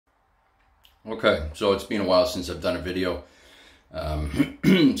Okay, so it's been a while since I've done a video.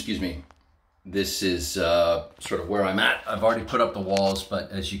 Excuse me. This is sort of where I'm at. I've already put up the walls,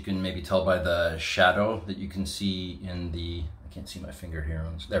 but as you can maybe tell by the shadow that you can see in the, I can't see my finger here.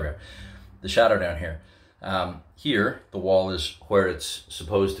 There we are. The shadow down here. Here, the wall is where it's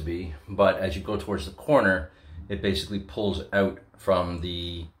supposed to be, but as you go towards the corner, it basically pulls out from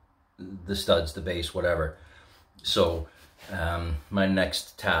the studs, the base, whatever. So my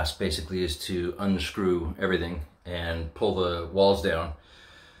next task basically is to unscrew everything and pull the walls down,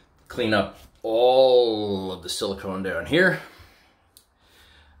 clean up all of the silicone down here,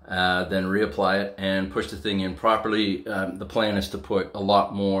 then reapply it and push the thing in properly. The plan is to put a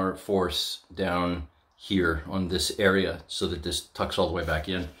lot more force down here on this area so that this tucks all the way back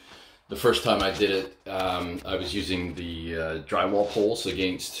in. The first time I did it, I was using the drywall poles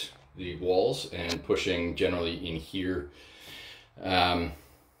against the walls and pushing generally in here. Now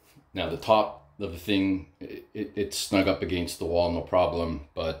the top of the thing, it's snug up against the wall, no problem,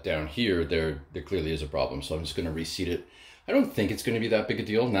 but down here there clearly is a problem, so I'm just going to reseat it. I don't think it's going to be that big a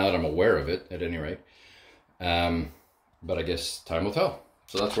deal now that I'm aware of it, at any rate, but I guess time will tell.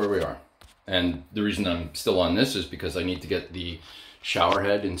 So that's where we are, and the reason I'm still on this is because I need to get the shower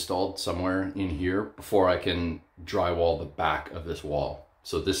head installed somewhere in here before I can drywall the back of this wall.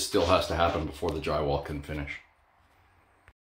 So this still has to happen before the drywall can finish.